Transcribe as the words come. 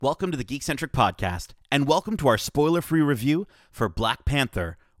Welcome to the Geek-Centric Podcast, and welcome to our spoiler-free review for Black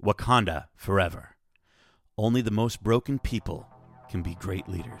Panther, Wakanda Forever. Only the most broken people can be great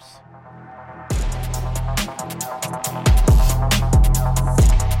leaders.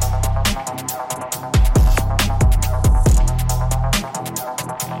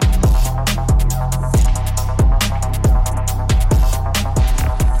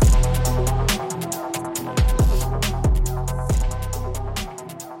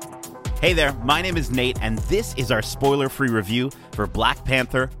 Hey there, my name is Nate, and this is our spoiler-free review for Black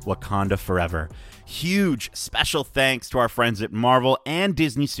Panther, Wakanda Forever. Huge special thanks to our friends at Marvel and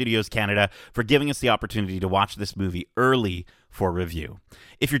Disney Studios Canada for giving us the opportunity to watch this movie early for review.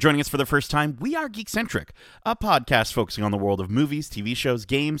 If you're joining us for the first time, we are Geek-Centric, a podcast focusing on the world of movies, TV shows,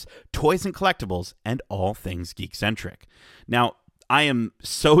 games, toys, and collectibles, and all things geek-centric. Now, I am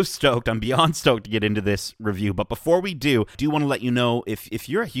so stoked. I'm beyond stoked to get into this review. But before we do, I do want to let you know, if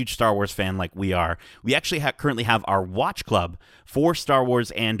you're a huge Star Wars fan like we are, we actually currently have our Watch Club for Star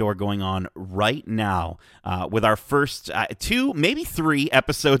Wars Andor going on right now with our first 2, maybe 3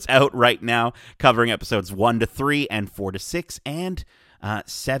 episodes out right now, covering episodes 1 to 3 and 4 to 6 and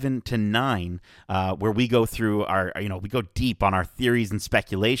 7 to 9, where we go through we go deep on our theories and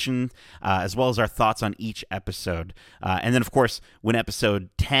speculation, as well as our thoughts on each episode. And then, of course, when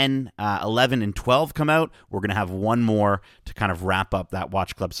episode 10, 11, and 12 come out, we're going to have one more to kind of wrap up that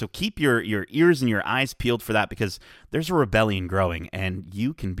Watch Club. So keep your ears and your eyes peeled for that, because there's a rebellion growing, and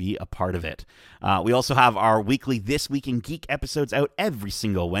you can be a part of it. We also have our weekly This Week in Geek episodes out every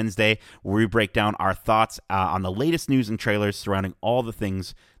single Wednesday, where we break down our thoughts on the latest news and trailers surrounding all the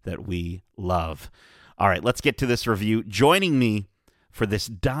things that we love. All right, let's get to this review. Joining me for this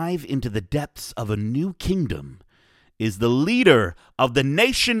dive into the depths of a new kingdom is the leader of the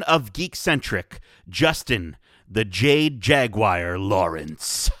nation of Geek-Centric, Justin, the Jade Jaguar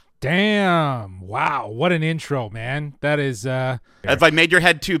Lawrence. Damn. Wow. What an intro, man. That is... Have I made your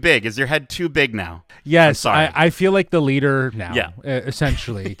head too big? Is your head too big now? Yes. I feel like the leader now, yeah.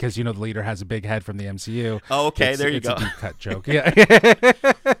 Essentially, because, the leader has a big head from the MCU. Oh, okay. There you go. It's a deep cut joke. Yeah.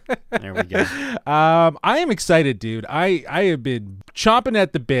 There we go. I am excited, dude. I have been chomping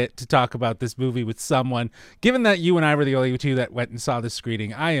at the bit to talk about this movie with someone. Given that you and I were the only two that went and saw this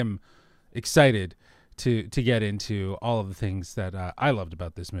screening, I am excited to get into all of the things that I loved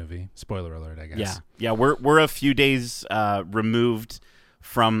about this movie. Spoiler alert, I guess. Yeah. We're a few days removed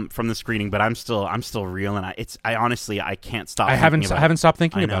from the screening, but I'm still reeling. I honestly can't stop. I haven't stopped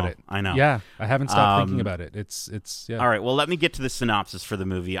thinking about it. I know. Yeah, I haven't stopped thinking about it. It's yeah. All right. Well, let me get to the synopsis for the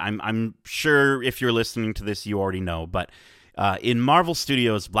movie. I'm sure if you're listening to this, you already know, but. In Marvel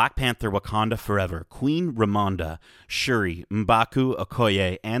Studios' Black Panther Wakanda Forever, Queen Ramonda, Shuri, M'Baku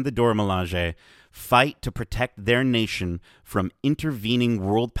Okoye, and the Dora Milaje fight to protect their nation from intervening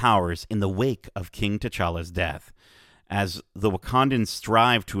world powers in the wake of King T'Challa's death. As the Wakandans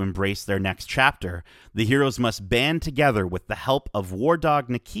strive to embrace their next chapter, the heroes must band together with the help of War Dog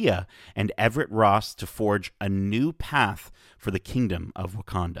Nakia and Everett Ross to forge a new path for the kingdom of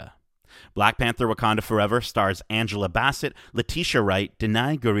Wakanda. Black Panther Wakanda Forever stars Angela Bassett, Letitia Wright,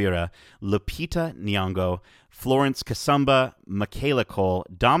 Denai Guerrera, Lupita Nyong'o, Florence Kasumba, Michaela Cole,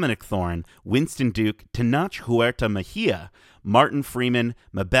 Dominic Thorne, Winston Duke, Tenoch Huerta Mejia, Martin Freeman,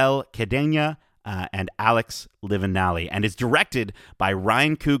 Mabel Cadena, and Alex Livinalli, and is directed by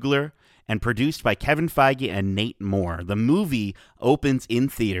Ryan Coogler and produced by Kevin Feige and Nate Moore. The movie opens in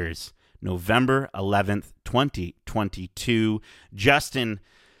theaters November 11th, 2022. Justin,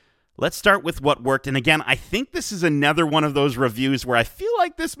 let's start with what worked. And again, I think this is another one of those reviews where I feel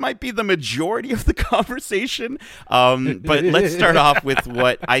like this might be the majority of the conversation. But let's start off with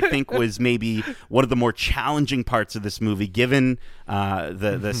what I think was maybe one of the more challenging parts of this movie, given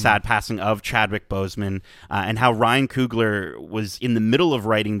the sad passing of Chadwick Boseman, and how Ryan Coogler was in the middle of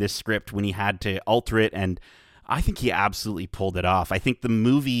writing this script when he had to alter it. And I think he absolutely pulled it off. I think the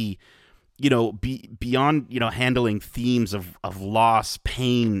movie... beyond, handling themes of loss,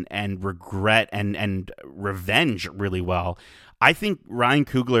 pain, and regret and revenge really well, I think Ryan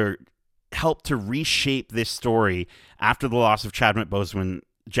Coogler helped to reshape this story after the loss of Chadwick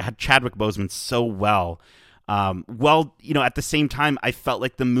Boseman so well. At the same time, I felt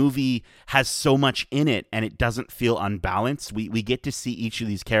like the movie has so much in it and it doesn't feel unbalanced. We get to see each of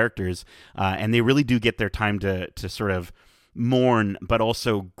these characters, and they really do get their time to sort of mourn, but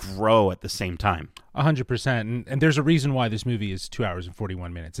also grow at the same time. 100%. And there's a reason why this movie is 2 hours and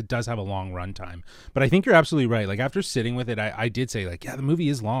 41 minutes. It does have a long runtime. But I think you're absolutely right. Like, after sitting with it, I did say, like, yeah, the movie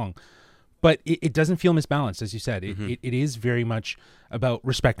is long. but it doesn't feel misbalanced, as you said. It is very much about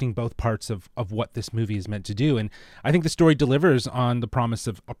respecting both parts of what this movie is meant to do. And I think the story delivers on the promise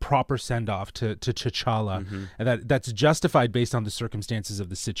of a proper send-off to T'Challa, and that's justified based on the circumstances of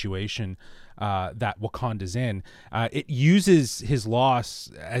the situation that Wakanda's in. It uses his loss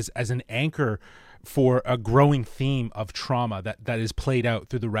as an anchor for a growing theme of trauma that is played out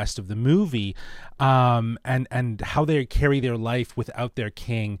through the rest of the movie, and how they carry their life without their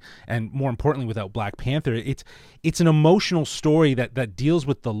king, and more importantly without Black Panther. It's an emotional story that deals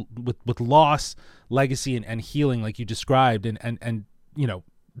with with loss, legacy, and healing, like you described, and you know,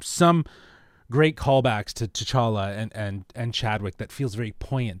 some great callbacks to T'Challa and Chadwick that feels very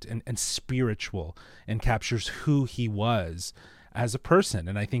poignant and spiritual, and captures who he was as a person.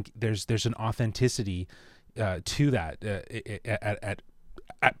 And I think there's an authenticity to that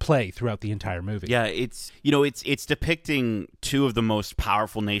at play throughout the entire movie. Yeah, it's depicting two of the most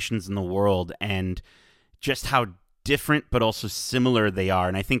powerful nations in the world, and just how different but also similar they are.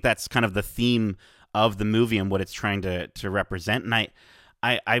 And I think that's kind of the theme of the movie and what it's trying to represent. And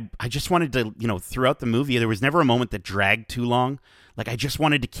I just wanted to, throughout the movie, there was never a moment that dragged too long. Like, I just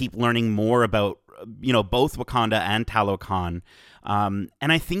wanted to keep learning more about, both Wakanda and Talokan. And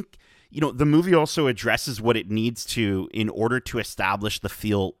I think, the movie also addresses what it needs to in order to establish the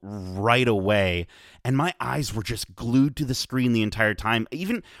feel right away. And my eyes were just glued to the screen the entire time,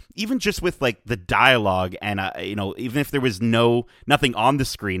 even just with like the dialogue, and even if there was nothing on the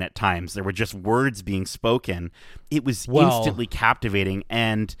screen at times, there were just words being spoken. It was instantly captivating,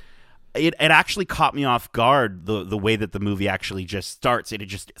 and it actually caught me off guard, the way that the movie actually just starts. It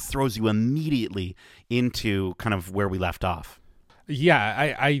just throws you immediately into kind of where we left off.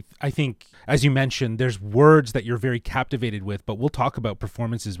 Yeah, I think, as you mentioned, there's words that you're very captivated with, but we'll talk about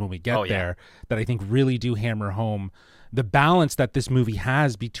performances when we get there that I think really do hammer home the balance that this movie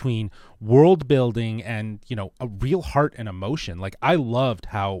has between world building and, a real heart and emotion. Like, I loved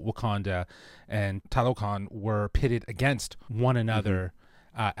how Wakanda and Talokan were pitted against one another,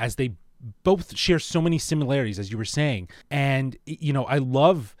 as they both share so many similarities, as you were saying. And, I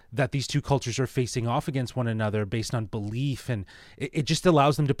love that these two cultures are facing off against one another based on belief, and it just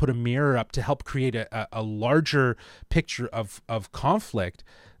allows them to put a mirror up to help create a larger picture of conflict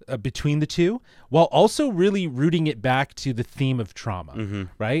between the two, while also really rooting it back to the theme of trauma,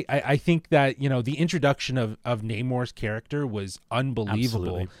 right? I think that, the introduction of Namor's character was unbelievable.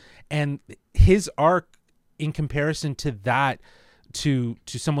 Absolutely. And his arc in comparison to that, to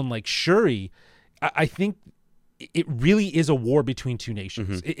someone like Shuri, I think it really is a war between two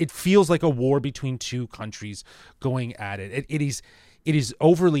nations. It feels like a war between two countries going at it. It is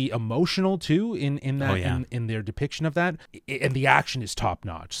overly emotional too in that in their depiction of that, and the action is top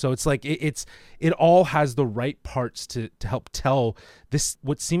notch. So it's like it all has the right parts to help tell this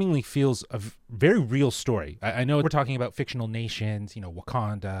what seemingly feels a very real story. I know we're talking about fictional nations,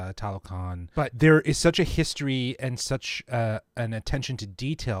 Wakanda, Talokan, but there is such a history and such an attention to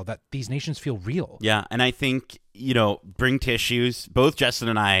detail that these nations feel real. Yeah, and I think bring tissues. Both Justin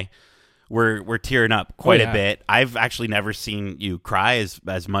and I. We're tearing up quite a bit. I've actually never seen you cry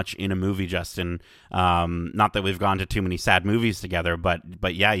as much in a movie, Justin. Not that we've gone to too many sad movies together,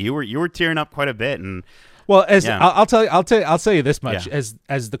 but yeah, you were tearing up quite a bit. And well, I'll tell you this much, as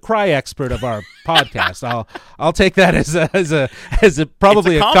the cry expert of our podcast, I'll take that as a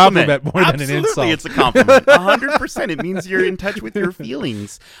probably a compliment more than an insult. Absolutely, it's a compliment. 100%. It means you're in touch with your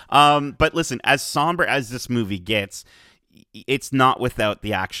feelings. But listen, as somber as this movie gets, it's not without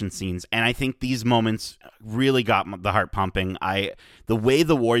the action scenes, and I think these moments really got the heart pumping. The way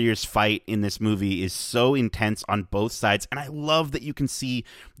the warriors fight in this movie is so intense on both sides, and I love that you can see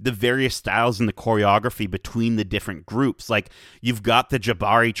the various styles in the choreography between the different groups. Like, you've got the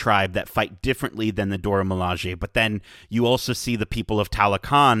Jabari tribe that fight differently than the Dora Milaje, but then you also see the people of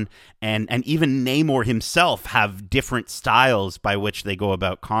Talokan and even Namor himself have different styles by which they go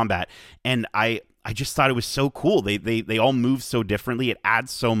about combat, and I just thought it was so cool. They all move so differently. It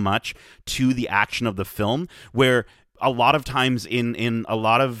adds so much to the action of the film, where a lot of times in a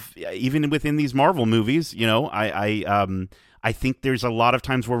lot of, even within these Marvel movies, I think there's a lot of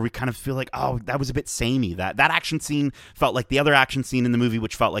times where we kind of feel like, oh, that was a bit samey. That action scene felt like the other action scene in the movie,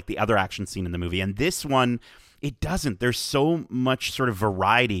 which felt like the other action scene in the movie. And this one, it doesn't. There's so much sort of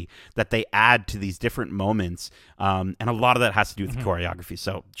variety that they add to these different moments, and a lot of that has to do with the choreography.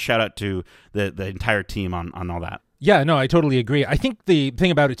 So shout out to the entire team on all that. Yeah, no, I totally agree. I think the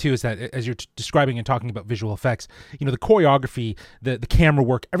thing about it too is that as you're describing and talking about visual effects, the choreography, the camera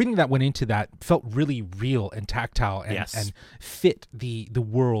work, everything that went into that felt really real and tactile and, Yes. and fit the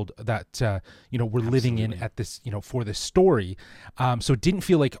world that we're living in at this for this story. So it didn't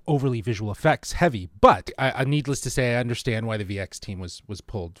feel like overly visual effects heavy. But needless to say, I understand why the VX team was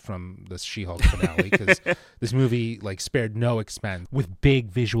pulled from the She-Hulk finale, because this movie like spared no expense with big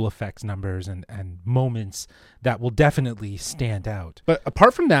visual effects numbers and moments that will definitely stand out. But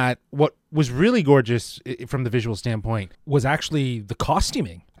apart from that, what was really gorgeous from the visual standpoint was actually the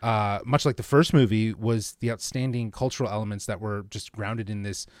costuming. Much like the first movie, was the outstanding cultural elements that were just grounded in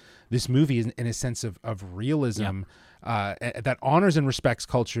this movie in a sense of realism. That honors and respects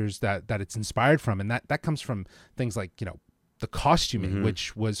cultures that it's inspired from, and that comes from things like the costuming,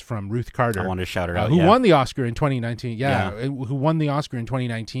 which was from Ruth Carter. I wanted to shout her out. Who won the Oscar in 2019. Who won the Oscar in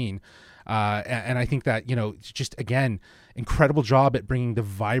 2019. And I think that, just again, incredible job at bringing the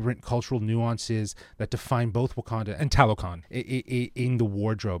vibrant cultural nuances that define both Wakanda and Talokan in the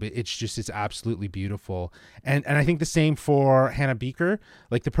wardrobe. It's absolutely beautiful. And I think the same for Hannah Beaker,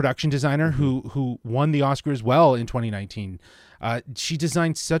 like the production designer who won the Oscar as well in 2019. She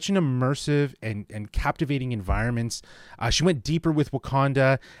designed such an immersive and captivating environments. She went deeper with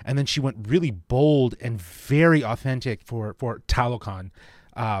Wakanda, and then she went really bold and very authentic for Talokan.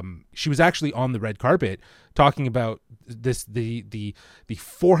 She was actually on the red carpet talking about the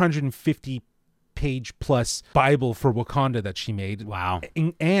 450 page plus Bible for Wakanda that she made. Wow.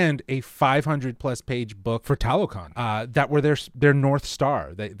 And a 500 plus page book for Talokan that were their North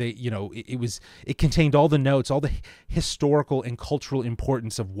Star. It contained all the notes, all the historical and cultural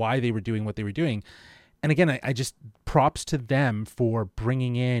importance of why they were doing what they were doing. And again, I just props to them for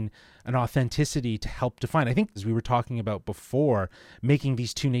bringing in an authenticity to help define. I think, as we were talking about before, making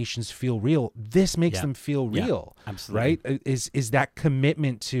these two nations feel real. This makes them feel real. Absolutely. Right? Is that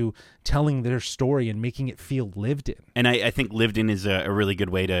commitment to telling their story and making it feel lived in. And I think lived in is a really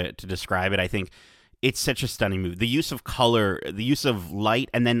good way to describe it. I think it's such a stunning movie. The use of color, the use of light,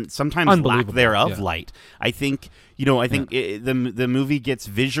 and then sometimes lack thereof light. I think, the movie gets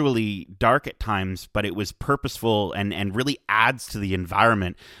visually dark at times, but it was purposeful and really adds to the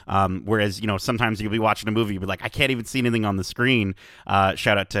environment. Whereas, sometimes you'll be watching a movie, you'll be like, I can't even see anything on the screen.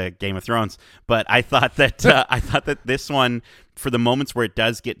 Shout out to Game of Thrones. But I thought that this one, for the moments where it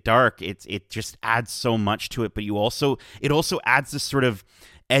does get dark, it just adds so much to it. But it also adds this sort of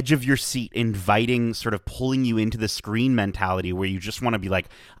edge of your seat, inviting, sort of pulling you into the screen mentality where you just want to be like,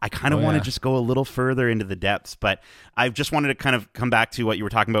 I kind of want to just go a little further into the depths. But I just wanted to kind of come back to what you were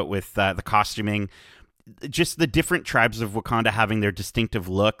talking about with the costuming. Just the different tribes of Wakanda having their distinctive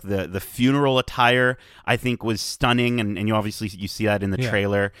look. The funeral attire, I think, was stunning, and you see that in the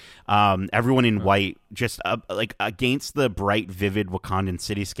trailer. Everyone in white, just like against the bright, vivid Wakandan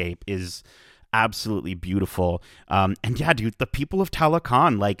cityscape, is absolutely beautiful. And yeah, dude, the people of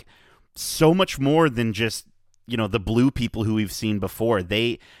Talokan, like, so much more than just the blue people who we've seen before.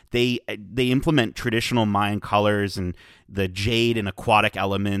 They implement traditional Mayan colors and the jade and aquatic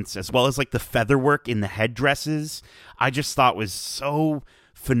elements, as well as like the featherwork in the headdresses. I just thought was so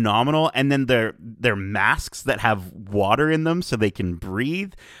phenomenal. And then their masks that have water in them so they can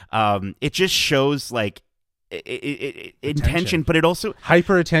breathe. It just shows like intention, but it also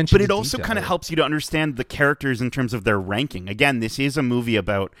hyper attention. But it also kind of helps you to understand the characters in terms of their ranking. Again, this is a movie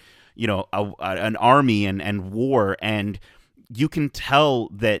about an army and war, and you can tell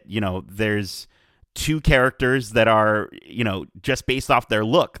that there's two characters that are just based off their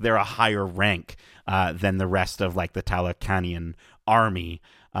look, they're a higher rank than the rest of like the Talokanian army,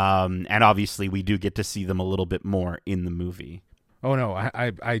 and obviously we do get to see them a little bit more in the movie. Oh no,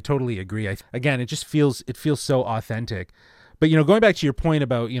 I totally agree. Again, it just feels so authentic. But going back to your point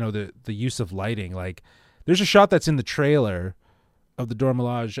about the use of lighting, like there's a shot that's in the trailer of the Dora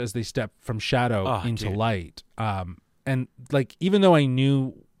Milaje as they step from shadow into light. And like, even though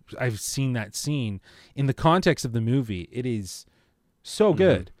I've seen that scene in the context of the movie, it is so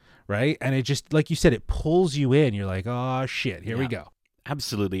good, right? And it just, like you said, it pulls you in. You're like, oh shit, here we go.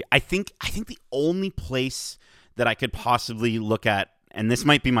 Absolutely. I think the only place that I could possibly look at, and this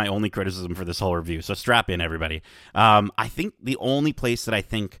might be my only criticism for this whole review, so strap in, everybody. I think the only place that I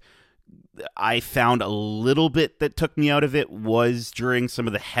think I found a little bit that took me out of it was during some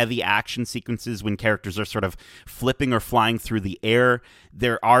of the heavy action sequences when characters are sort of flipping or flying through the air.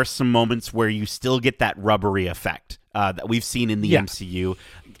 There are some moments where you still get that rubbery effect that we've seen in the MCU.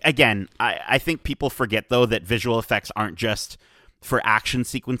 Again, I think people forget, though, that visual effects aren't just for action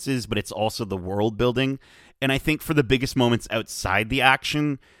sequences, but it's also the world building. And I think for the biggest moments outside the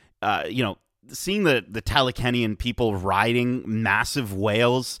action, seeing the Talakenian people riding massive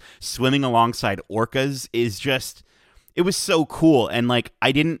whales swimming alongside orcas is just, it was so cool. And like,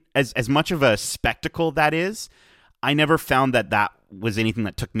 I didn't, as much of a spectacle that is, I never found that was anything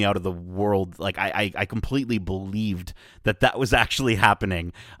that took me out of the world. Like I completely believed that was actually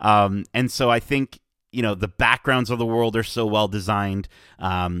happening. And so I think, the backgrounds of the world are so well designed.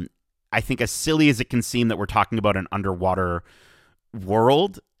 I think as silly as it can seem that we're talking about an underwater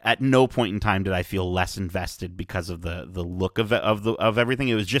world, at no point in time did I feel less invested because of the look of everything.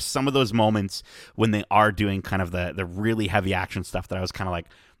 It was just some of those moments when they are doing kind of the really heavy action stuff that I was kind of like,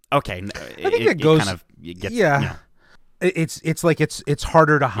 okay, I think it goes, it gets, yeah. It's like it's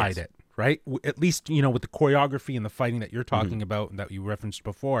harder to hide Yes. it, right? At least with the choreography and the fighting that you're talking about and that you referenced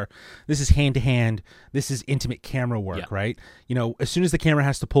before. This is hand to hand. This is intimate camera work, right? As soon as the camera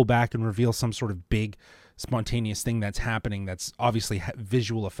has to pull back and reveal some sort of big spontaneous thing that's happening, that's obviously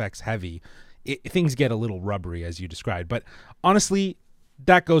visual effects heavy, things get a little rubbery, as you described. But honestly,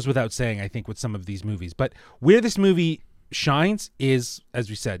 that goes without saying, I think, with some of these movies. But where this movie shines is, as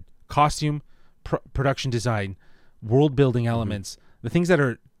we said, costume, production design, world building elements, the things that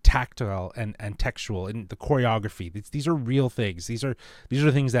are tactile and textual, and the choreography. These are real things. These are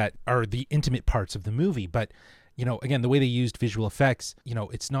the things that are the intimate parts of the movie. But again, the way they used visual effects,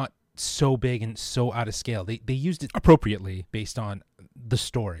 it's not so big and so out of scale. They used it appropriately based on the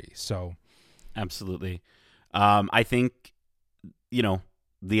story. So absolutely. I think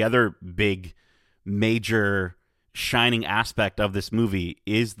the other big major shining aspect of this movie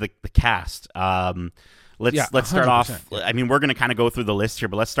is the cast. Let's start off. Yeah. I mean, we're going to kind of go through the list here,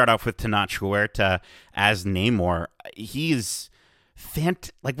 but let's start off with Tenoch Huerta as Namor. He is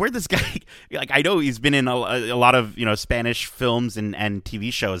like, where this guy, like, I know he's been in a lot of Spanish films and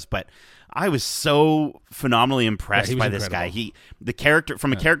TV shows, but I was so phenomenally impressed by this guy. The character,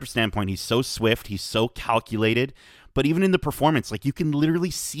 from a character standpoint, he's so swift, he's so calculated, but even in the performance, like, you can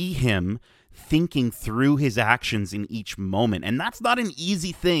literally see him thinking through his actions in each moment. And that's not an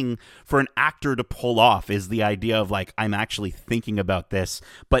easy thing for an actor to pull off, is the idea of like, I'm actually thinking about this,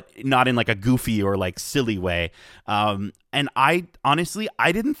 but not in like a goofy or like silly way. And I honestly,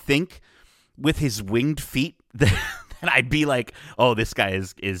 I didn't think with his winged feet that I'd be like, oh, this guy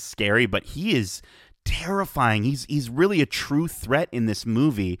is scary, but he is terrifying. He's really a true threat in this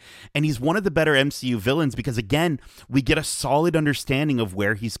movie, and he's one of the better MCU villains because, again, we get a solid understanding of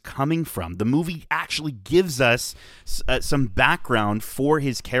where he's coming from. The movie actually gives us some background for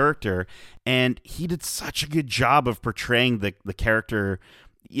his character, and he did such a good job of portraying the character,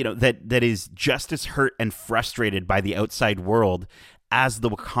 that is just as hurt and frustrated by the outside world as the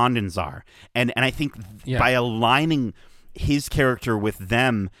Wakandans are. And I think by aligning his character with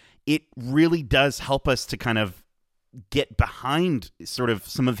them, it really does help us to kind of get behind sort of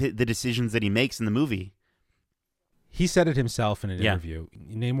some of the decisions that he makes in the movie. He said it himself in an interview.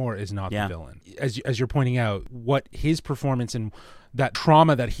 Namor is not the villain. As you're pointing out, what his performance and that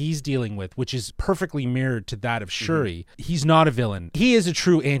trauma that he's dealing with, which is perfectly mirrored to that of Shuri, he's not a villain. He is a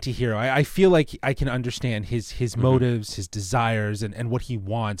true anti-hero. I feel like I can understand his motives, his desires, and what he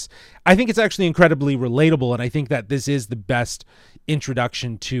wants. I think it's actually incredibly relatable, and I think that this is the best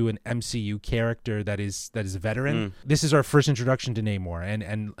introduction to an MCU character that is a veteran. This is our first introduction to Namor,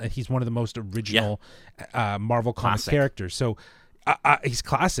 and he's one of the most original Marvel Comics characters. So he's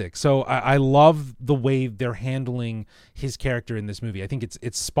classic. So I love the way they're handling his character in this movie. I think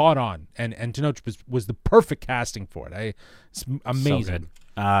it's spot on, and Tenoch was the perfect casting for it. It's amazing.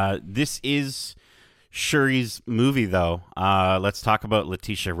 So good. This is Shuri's movie, though. Let's talk about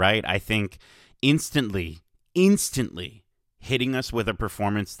Letitia Wright. I think instantly hitting us with a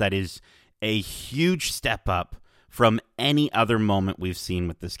performance that is a huge step up from any other moment we've seen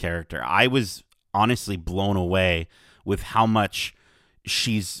with this character. I was honestly blown away with how much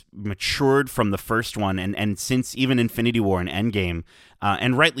she's matured from the first one, and since even Infinity War and Endgame,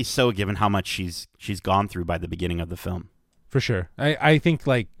 and rightly so, given how much she's gone through by the beginning of the film. For sure. I think,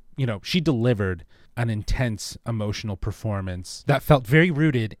 like, she delivered an intense emotional performance that felt very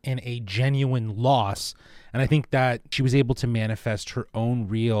rooted in a genuine loss. And I think that she was able to manifest her own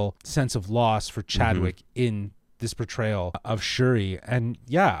real sense of loss for Chadwick in this portrayal of Shuri. And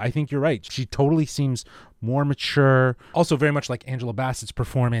yeah, I think you're right. She totally seems more mature. Also very much like Angela Bassett's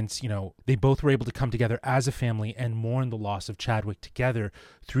performance. They both were able to come together as a family and mourn the loss of Chadwick together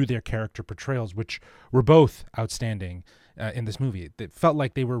through their character portrayals, which were both outstanding in this movie. It felt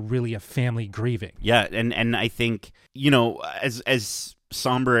like they were really a family grieving. Yeah, and I think, as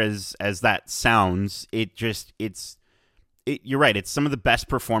somber as that sounds, you're right. It's some of the best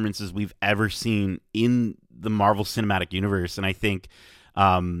performances we've ever seen in the Marvel Cinematic Universe, and I think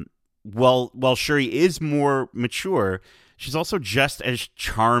while Shuri is more mature, she's also just as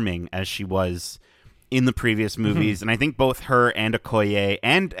charming as she was in the previous movies. And I think both her and Okoye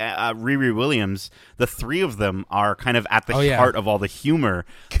and Riri Williams, the three of them are kind of at the heart of all the humor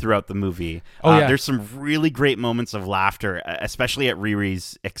throughout the movie. There's some really great moments of laughter, especially at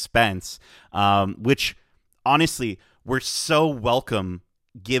Riri's expense, which honestly were so welcome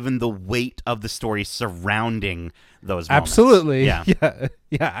given the weight of the story surrounding those moments. Absolutely. Yeah.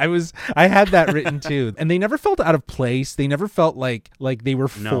 I had that written too. And they never felt out of place. They never felt like they were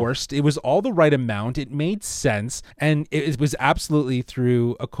forced. No. It was all the right amount. It made sense. And it was absolutely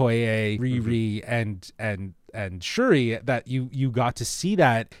through Okoye, Riri, and Shuri that you got to see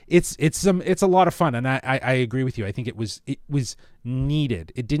that. It's a lot of fun, and I agree with you. I think it was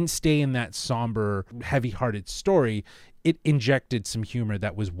needed. It didn't stay in that somber, heavy-hearted story. It injected some humor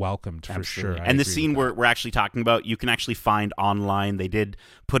that was welcomed for sure. And the scene we're actually talking about, you can actually find online. They did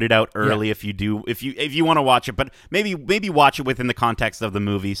put it out early if you want to watch it, but maybe watch it within the context of the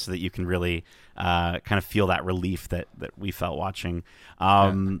movie so that you can really kind of feel that relief that we felt watching.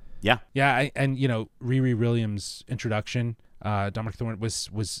 And Riri Williams' introduction, Dominic Thorne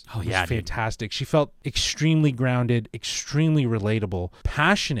was fantastic. She felt extremely grounded, extremely relatable,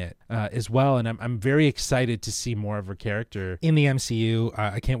 passionate as well, and I'm very excited to see more of her character in the MCU.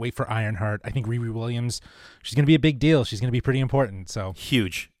 I can't wait for Ironheart. I think Riri Williams, she's going to be a big deal. She's going to be pretty important. So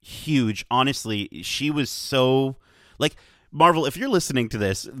huge. Honestly, she was so Marvel, if you're listening to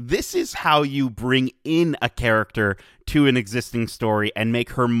this, this is how you bring in a character to an existing story and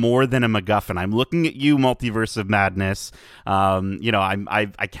make her more than a MacGuffin. I'm looking at you, Multiverse of Madness.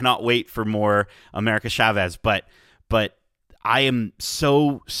 I cannot wait for more America Chavez, but I am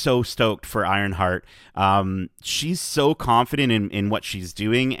so stoked for Ironheart. She's so confident in what she's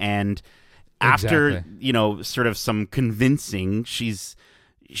doing, and after sort of some convincing, she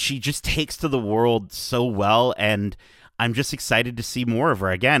just takes to the world so well, and I'm just excited to see more of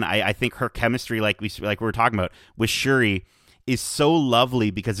her. Again, I think her chemistry, like we were talking about with Shuri, is so lovely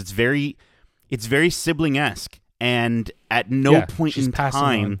because it's very sibling-esque, and at no point in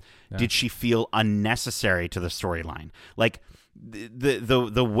time did she feel unnecessary to the storyline. Like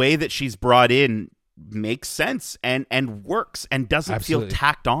the way that she's brought in makes sense and works and doesn't feel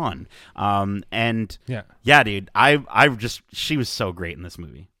tacked on. Dude, she was so great in this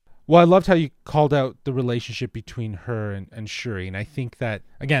movie. Well, I loved how you called out the relationship between her and Shuri. And I think that,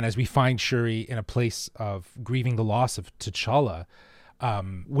 again, as we find Shuri in a place of grieving the loss of T'Challa,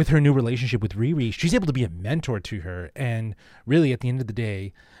 with her new relationship with Riri, she's able to be a mentor to her. And really, at the end of the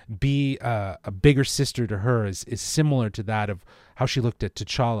day, be a bigger sister to her is similar to that of how she looked at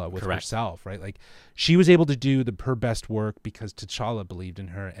T'Challa with herself, right? Like, she was able to do her best work because T'Challa believed in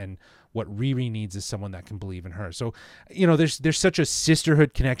her, and what Riri needs is someone that can believe in her. So, there's such a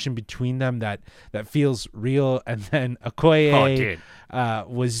sisterhood connection between them that feels real. And then Okoye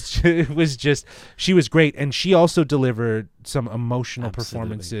was just, she was great, and she also delivered some emotional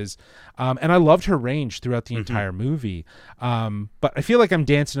performances. And I loved her range throughout the entire movie. But I feel like I'm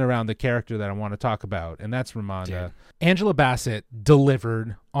dancing around the character that I want to talk about, and that's Ramonda. Dude. Angela Bassett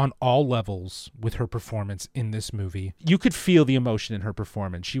delivered on all levels with her performance in this movie. You could feel the emotion in her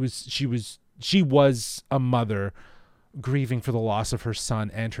performance. She was a mother grieving for the loss of her son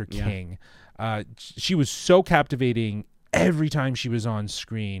and her king. She was so captivating every time she was on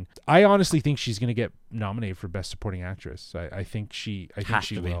screen. I honestly think she's going to get nominated for Best Supporting Actress. I think she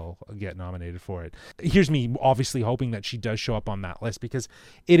will get nominated for it. Here's me obviously hoping that she does show up on that list, because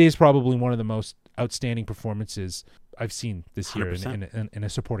it is probably one of the most outstanding performances I've seen this year in a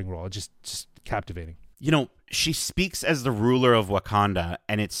supporting role. Just captivating. She speaks as the ruler of Wakanda,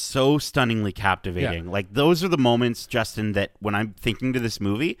 and it's so stunningly captivating. Yeah. Like, those are the moments, Justin, that when I'm thinking to this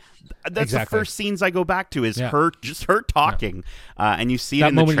movie, that's the first scenes I go back to is her talking. Yeah. And you see it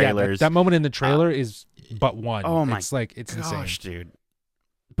in the trailers. That moment in the trailer is but one. Oh my! It's insane, dude.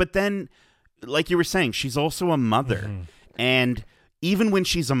 But then, like you were saying, she's also a mother, and even when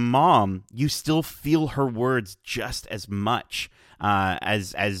she's a mom, you still feel her words just as much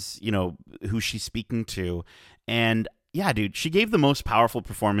as who she's speaking to. And yeah, dude, she gave the most powerful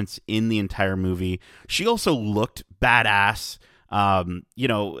performance in the entire movie. She also looked badass.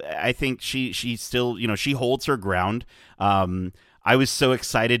 I think she still, she holds her ground. I was so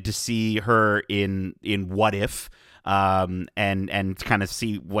excited to see her in What If, and kind of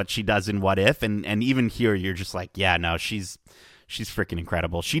see what she does in What If, and even here you're just like, yeah, no, she's freaking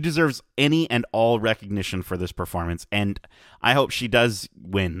incredible. She deserves any and all recognition for this performance, and I hope she does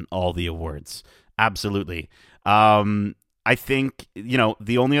win all the awards. Absolutely. I think,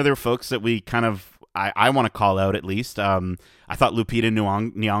 the only other folks that we kind of I want to call out at least. I thought Lupita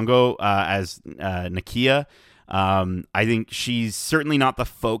Nyong'o as Nakia. I think she's certainly not the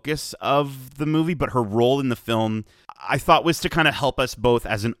focus of the movie, but her role in the film, I thought, was to kind of help us both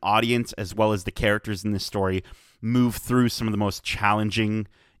as an audience as well as the characters in this story move through some of the most challenging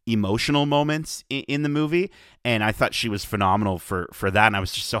emotional moments in the movie. And I thought she was phenomenal for that. And I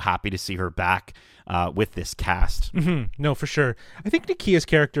was just so happy to see her back with this cast. Mm-hmm. No, for sure. I think Nakia's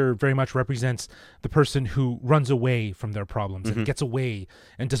character very much represents the person who runs away from their problems and gets away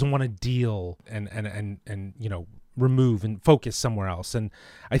and doesn't want to deal and you know, remove and focus somewhere else. And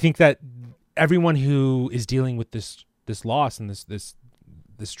I think that everyone who is dealing with this loss and this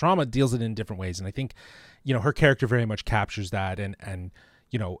trauma deals it in different ways. And I think, you know, her character very much captures that, and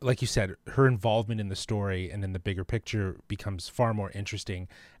you know, like you said, her involvement in the story and in the bigger picture becomes far more interesting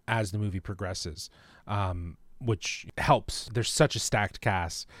as the movie progresses, which helps. There's such a stacked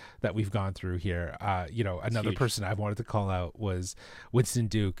cast that we've gone through here. You know, another person I wanted to call out was Winston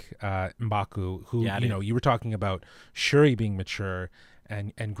Duke, M'Baku, who, you know, you were talking about Shuri being mature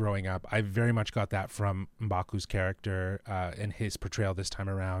and growing up. I very much got that from M'Baku's character and his portrayal this time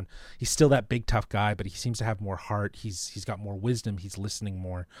around. He's still that big tough guy, but he seems to have more heart. He's got more wisdom. He's listening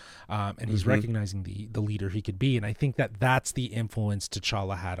more, and he's recognizing the leader he could be. And I think that's the influence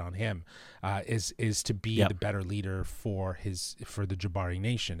T'Challa had on him, is to be the better leader for the Jabari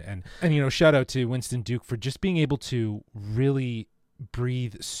nation. And you know, shout out to Winston Duke for just being able to really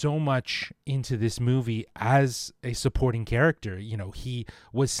breathe so much into this movie as a supporting character. You know, he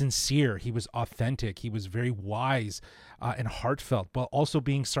was sincere, he was authentic, he was very wise and heartfelt, but also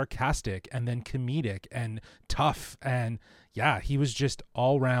being sarcastic and then comedic and tough. And yeah, he was just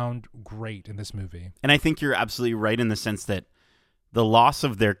all round great in this movie. And I think you're absolutely right in the sense that the loss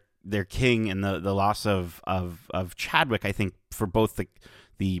of their king and the loss of Chadwick, I think for both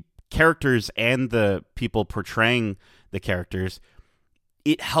the characters and the people portraying the characters,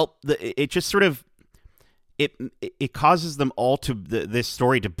 it helped. It just sort of it causes them all to this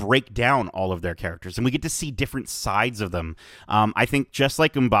story to break down all of their characters, and we get to see different sides of them. I think just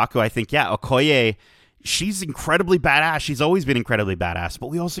like M'Baku, I think Okoye, she's incredibly badass. She's always been incredibly badass,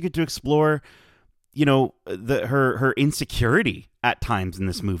 but we also get to explore, you know, her insecurity at times in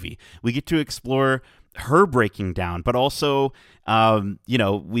this movie. We get to explore her breaking down, but also, you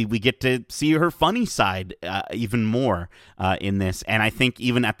know, we get to see her funny side even more in this. And I think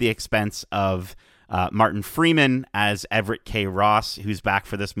even at the expense of Martin Freeman as Everett K. Ross, who's back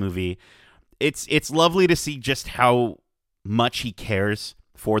for this movie, it's lovely to see just how much he cares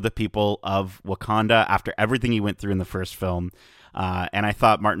for the people of Wakanda after everything he went through in the first film. And I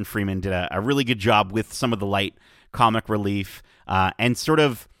thought Martin Freeman did a really good job with some of the light comic relief and sort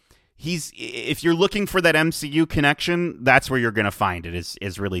of, if you're looking for that MCU connection, that's where you're going to find it,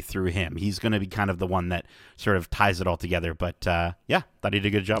 is really through him. He's going to be kind of the one that sort of ties it all together. But yeah, thought he did a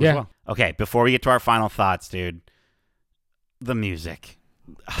good job as well. Okay, before we get to our final thoughts, dude, the music.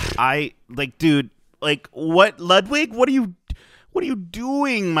 What, Ludwig? What are you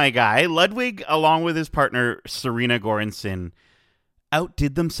doing, my guy? Ludwig, along with his partner Serena Goranson,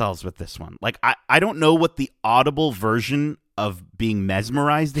 outdid themselves with this one. Like, I don't know what the audible version of being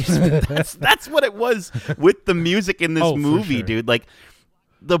mesmerized is, but that's what it was with the music in this movie, sure. Dude. Like,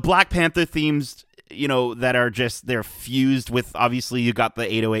 the Black Panther themes, you know, that are just, they're fused with, obviously you got the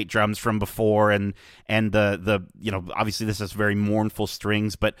 808 drums from before and the you know, obviously this has very mournful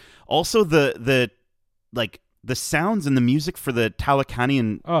strings, but also the sounds and the music for the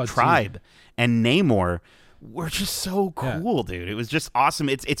Talakanian tribe and Namor were just so cool, dude. It was just awesome.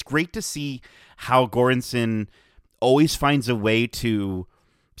 It's great to see how Goranson always finds a way to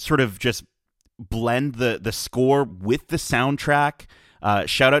sort of just blend the score with the soundtrack.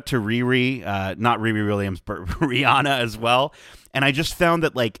 Shout out to Riri, not Riri Williams, but Rihanna as well. And I just found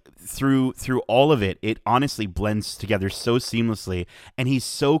that, like, through all of it, it honestly blends together so seamlessly. And he's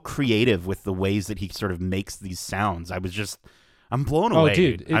so creative with the ways that he sort of makes these sounds. I'm blown away,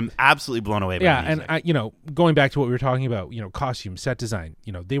 dude. I'm absolutely blown away by the music. And you know, going back to what we were talking about, you know, costume, set design,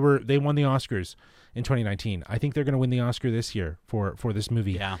 you know, they won the Oscars in 2019. I think they're going to win the Oscar this year for this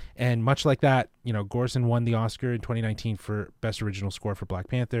movie. Yeah. And much like that, you know, Gorson won the Oscar in 2019 for Best Original Score for Black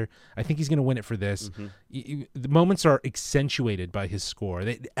Panther. I think he's going to win it for this. Mm-hmm. The moments are accentuated by his score.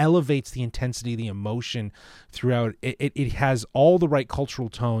 It elevates the intensity, the emotion throughout. It has all the right cultural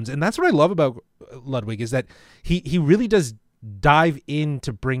tones. And that's what I love about Ludwig, is that he really does dive in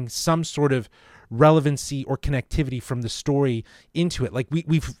to bring some sort of relevancy or connectivity from the story into it. Like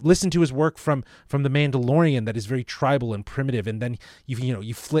we've listened to his work from The Mandalorian that is very tribal and primitive, and then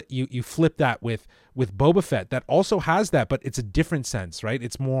you flip that with Boba Fett that also has that, but it's a different sense, right?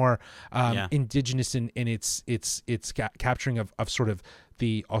 It's more indigenous in its capturing of sort of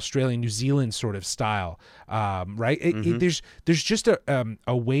the Australian, New Zealand sort of style, right? There's just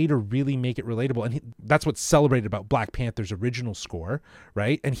a way to really make it relatable, and that's what's celebrated about Black Panther's original score,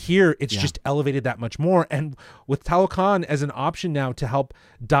 right? And here it's just elevated that much more, and with Talokan as an option now to help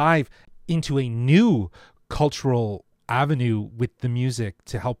dive into a new cultural avenue with the music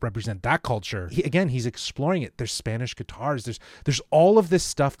to help represent that culture. He's exploring it. There's Spanish guitars. There's all of this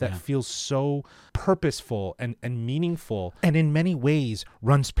stuff that feels so purposeful and meaningful, and in many ways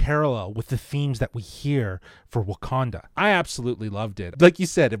runs parallel with the themes that we hear for Wakanda. I absolutely loved it. Like you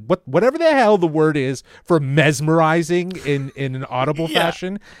said, whatever the hell the word is for mesmerizing in an audible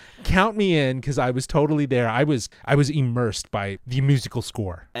fashion, count me in, because I was totally there. I was immersed by the musical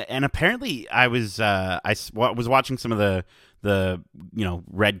score. And apparently I was watching some of the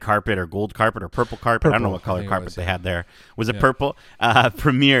red carpet or gold carpet or purple carpet. I don't know what color carpet they had there. Was it purple?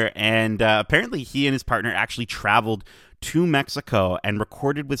 Premiere. And apparently he and his partner actually traveled to Mexico and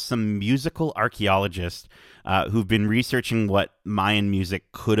recorded with some musical archaeologists who've been researching what Mayan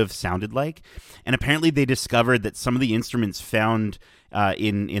music could have sounded like. And apparently they discovered that some of the instruments found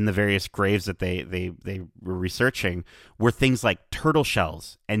in the various graves that they were researching were things like turtle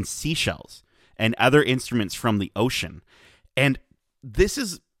shells and seashells and other instruments from the ocean. And this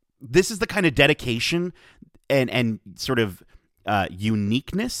is the kind of dedication and sort of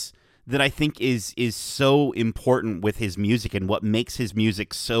uniqueness that I think is so important with his music, and what makes his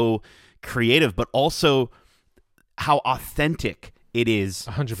music so creative, but also how authentic it is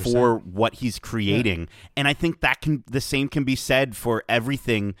 100%. For what he's creating. And I think the same can be said for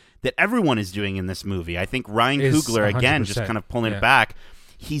everything that everyone is doing in this movie. I think Ryan Coogler, again, just kind of pulling it back,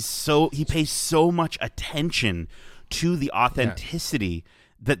 he pays so much attention to the authenticity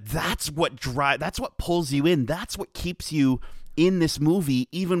that's what pulls you in. That's what keeps you in this movie,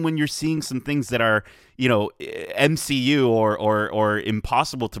 even when you're seeing some things that are, MCU or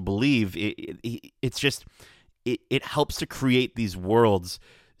impossible to believe. It's just it helps to create these worlds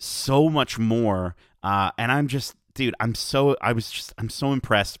so much more. And I'm just, dude, I'm so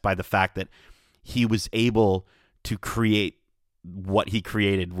impressed by the fact that he was able to create what he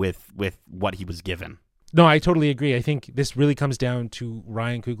created with what he was given. No, I totally agree. I think this really comes down to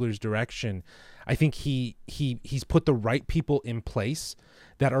Ryan Coogler's direction. I think he's put the right people in place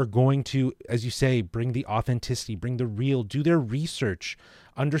that are going to, as you say, bring the authenticity, bring the real, do their research,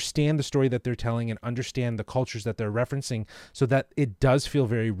 understand the story that they're telling, and understand the cultures that they're referencing, so that it does feel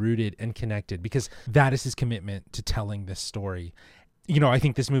very rooted and connected, because that is his commitment to telling this story. I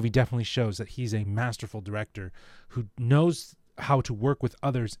think this movie definitely shows that he's a masterful director who knows how to work with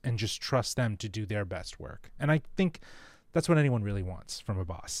others and just trust them to do their best work. And I think that's what anyone really wants from a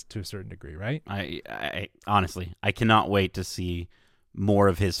boss, to a certain degree, right? I honestly, I cannot wait to see more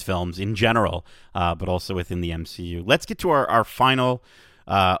of his films in general, but also within the MCU. Let's get to our final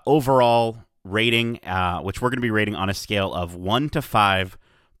overall rating, which we're going to be rating on a scale of 1 to 5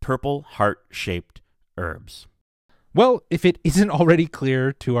 purple heart-shaped herbs. Well, if it isn't already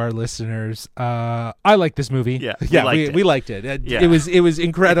clear to our listeners, I like this movie. We liked it. It was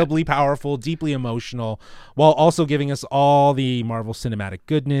incredibly powerful, deeply emotional, while also giving us all the Marvel cinematic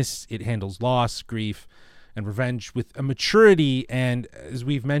goodness. It handles loss, grief, and revenge with a maturity and, as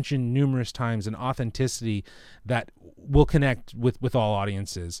we've mentioned numerous times, an authenticity that will connect with all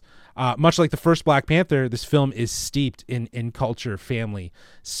audiences. Much like the first Black Panther, this film is steeped in culture, family,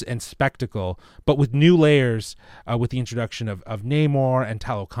 and spectacle, but with new layers, with the introduction of Namor and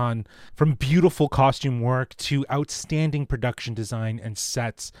Talokan. From beautiful costume work to outstanding production design and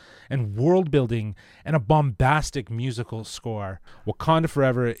sets and world building and a bombastic musical score, Wakanda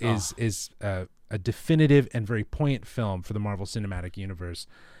Forever is a definitive and very poignant film for the Marvel Cinematic Universe.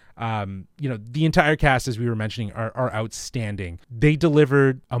 The entire cast, as we were mentioning, are outstanding. They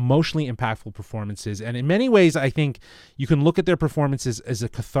delivered emotionally impactful performances, and in many ways, I think you can look at their performances as a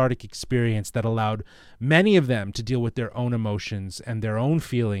cathartic experience that allowed many of them to deal with their own emotions and their own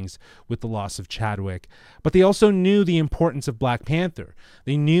feelings with the loss of Chadwick. But they also knew the importance of Black Panther.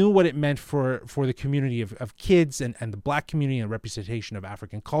 They knew what it meant for the community of kids and the Black community and representation of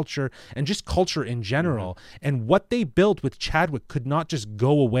African culture and just culture in general. And what they built with Chadwick could not just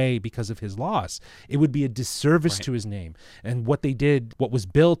go away away because of his loss. It would be a disservice to his name. And what they did, what was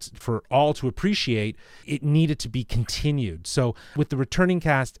built for all to appreciate, it needed to be continued. So with the returning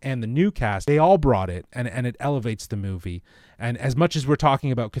cast and the new cast, they all brought it, and it elevates the movie. And as much as we're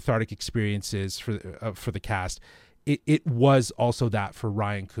talking about cathartic experiences for the cast, it was also that for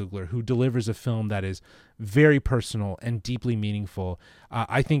Ryan Coogler, who delivers a film that is very personal and deeply meaningful.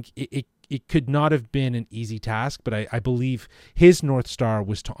 I think it could not have been an easy task, but I believe his North Star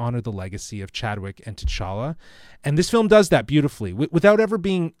was to honor the legacy of Chadwick and T'Challa. And this film does that beautifully without ever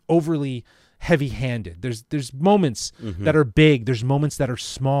being overly heavy-handed. There's moments that are big. There's moments that are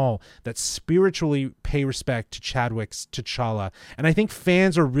small that spiritually pay respect to Chadwick's T'Challa. And I think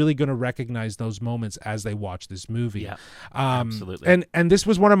fans are really going to recognize those moments as they watch this movie. Yeah, absolutely. And this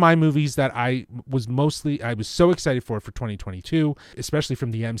was one of my movies that I was so excited for 2022, especially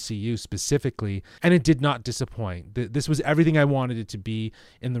from the MCU specifically. And it did not disappoint. This was everything I wanted it to be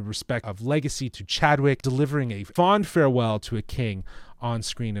in the respect of legacy to Chadwick, delivering a fond farewell to a king on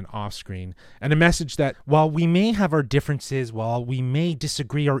screen and off screen, and a message that while we may have our differences, while we may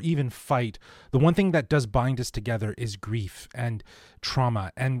disagree or even fight, the one thing that does bind us together is grief and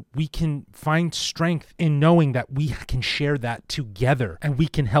trauma, and we can find strength in knowing that we can share that together and we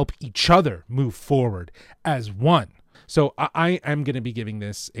can help each other move forward as one. So I am going to be giving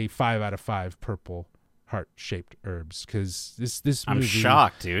this a 5 out of 5 purple heart-shaped herbs, because this movie, I'm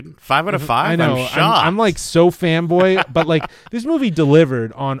shocked, dude. 5 out of 5. I know. I'm shocked. I'm like so fanboy, but like this movie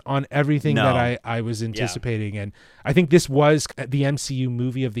delivered on everything that I was anticipating, and I think this was the MCU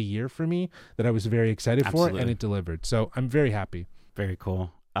movie of the year for me that I was very excited for, and it delivered. So I'm very happy. Very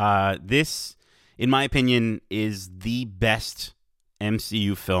cool. This, in my opinion, is the best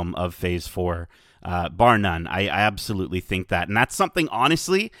MCU film of Phase 4. Bar none. I absolutely think that. And that's something,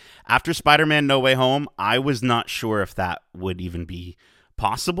 honestly, after Spider-Man No Way Home, I was not sure if that would even be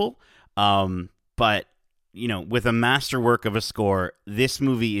possible. But, you know, with a masterwork of a score, this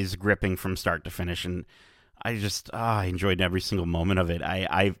movie is gripping from start to finish. And I just, I enjoyed every single moment of it.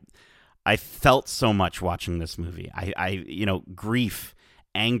 I felt so much watching this movie. You know, grief,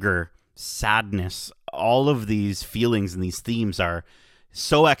 anger, sadness, all of these feelings and these themes are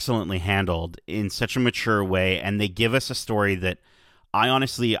so excellently handled in such a mature way, and they give us a story that I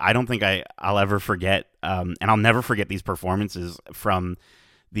don't think I'll ever forget, and I'll never forget these performances from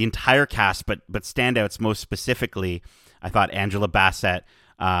the entire cast, but standouts most specifically, I thought Angela Bassett,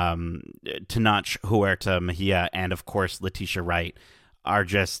 Tenoch Huerta Mejia, and of course Letitia Wright are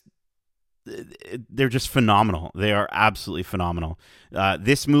they're just phenomenal. They are absolutely phenomenal.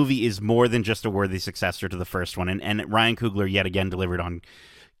 This movie is more than just a worthy successor to the first one. And Ryan Coogler yet again delivered on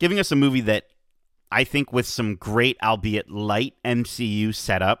giving us a movie that I think with some great, albeit light MCU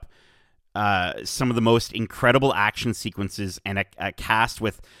setup, some of the most incredible action sequences, and a cast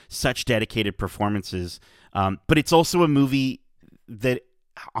with such dedicated performances. But it's also a movie that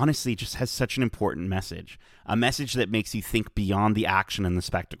honestly just has such an important message, a message that makes you think beyond the action and the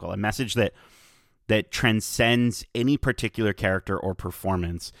spectacle, a message that transcends any particular character or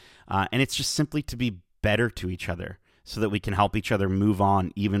performance. And it's just simply to be better to each other so that we can help each other move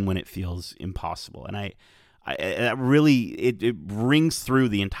on even when it feels impossible. And it rings through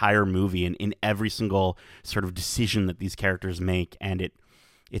the entire movie and in every single sort of decision that these characters make. And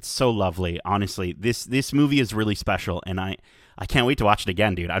it's so lovely. Honestly, this movie is really special, and I can't wait to watch it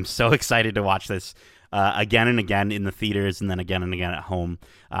again, dude. I'm so excited to watch this again and again in the theaters, and then again and again at home.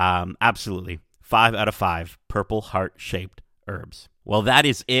 Absolutely. 5 out of 5 purple heart-shaped herbs. Well, that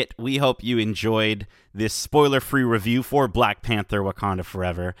is it. We hope you enjoyed this spoiler-free review for Black Panther: Wakanda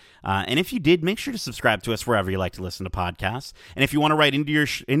Forever. And if you did, make sure to subscribe to us wherever you like to listen to podcasts. And if you want to write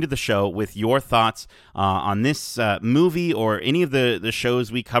into the show with your thoughts on this movie or any of the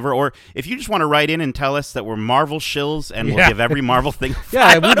shows we cover, or if you just want to write in and tell us that we're Marvel shills and we'll give every Marvel thing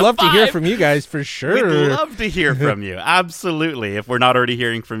 5 we'd love out of to hear 5. from you guys for sure. We'd love to hear from you. Absolutely. If we're not already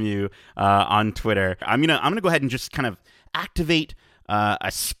hearing from you on Twitter, I'm gonna go ahead and just kind of activate a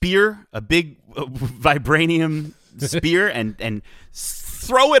spear, a big vibranium spear, and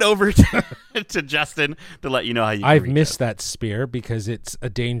throw it over to Justin to let you know how you can I've reach missed us. that spear because it's a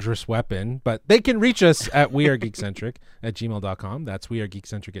dangerous weapon, but they can reach us at wearegeekcentric@gmail.com. That's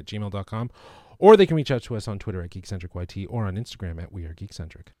wearegeekcentric@gmail.com. Or they can reach out to us on Twitter at geekcentricyt or on Instagram at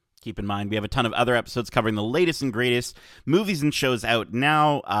wearegeekcentric. Keep in mind, we have a ton of other episodes covering the latest and greatest movies and shows out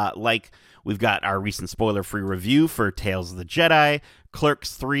now, like we've got our recent spoiler-free review for Tales of the Jedi,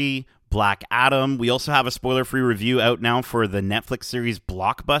 Clerks 3, Black Adam. We also have a spoiler-free review out now for the Netflix series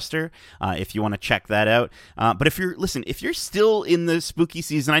Blockbuster, if you want to check that out. But if you're still in the spooky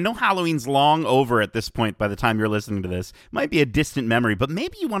season, I know Halloween's long over at this point by the time you're listening to this. It might be a distant memory, but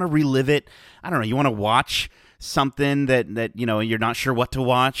maybe you want to relive it. I don't know, you want to watch something that you're not sure what to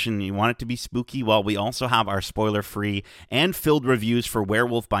watch and you want it to be spooky. Well, we also have our spoiler-free and filled reviews for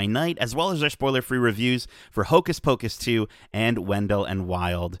Werewolf by Night, as well as our spoiler-free reviews for Hocus Pocus 2 and Wendell and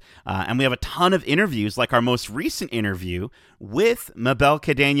Wild. And we have a ton of interviews, like our most recent interview with Mabel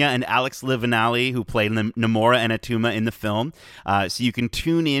Cadena and Alex Livinali, who played Namora and Atuma in the film. So you can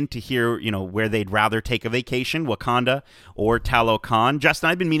tune in to hear, where they'd rather take a vacation, Wakanda or Talokan. Justin,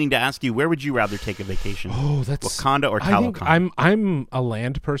 I've been meaning to ask you, where would you rather take a vacation? Oh, that's Wakanda or Talokan? I think I'm a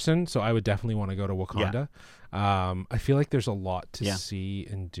land person, so I would definitely want to go to Wakanda. Yeah. I feel like there's a lot to see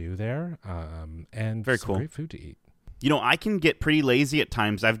and do there, and very some cool. great food to eat. I can get pretty lazy at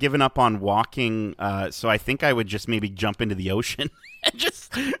times. I've given up on walking, so I think I would just maybe jump into the ocean and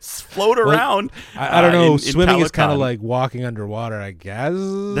just float around. I don't know. Swimming in is kind of like walking underwater, I guess.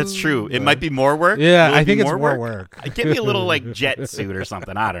 That's true. It might be more work. Yeah, I think it's more work. Give me a little jet suit or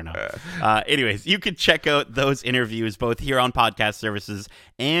something. I don't know. Anyways, you can check out those interviews both here on podcast services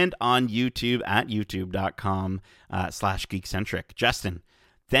and on YouTube at youtube.com/geekcentric. Justin,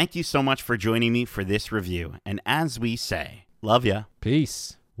 thank you so much for joining me for this review. And as we say, love ya.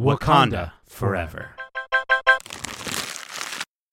 Peace. Wakanda forever.